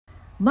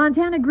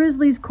Montana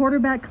Grizzlies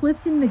quarterback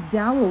Clifton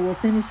McDowell will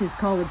finish his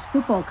college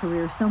football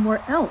career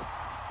somewhere else.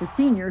 The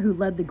senior, who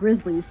led the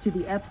Grizzlies to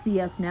the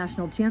FCS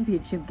National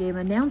Championship game,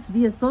 announced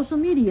via social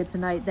media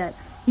tonight that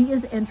he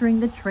is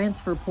entering the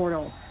transfer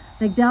portal.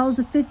 McDowell is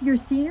a fifth-year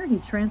senior. He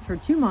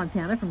transferred to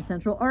Montana from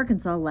Central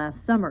Arkansas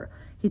last summer.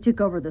 He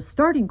took over the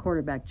starting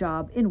quarterback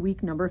job in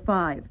week number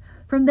 5.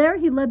 From there,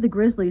 he led the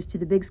Grizzlies to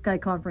the Big Sky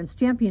Conference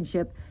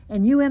Championship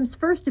and UM's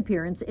first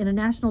appearance in a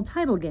national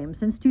title game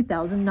since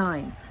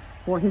 2009.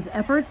 For his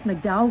efforts,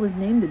 McDowell was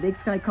named the Big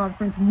Sky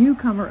Conference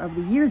Newcomer of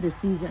the Year this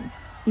season.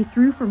 He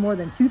threw for more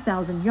than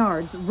 2,000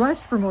 yards,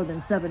 rushed for more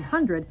than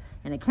 700,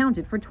 and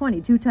accounted for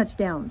 22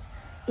 touchdowns.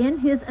 In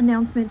his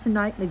announcement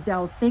tonight,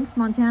 McDowell thanked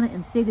Montana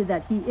and stated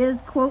that he is,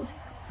 quote,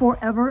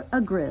 forever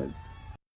a Grizz.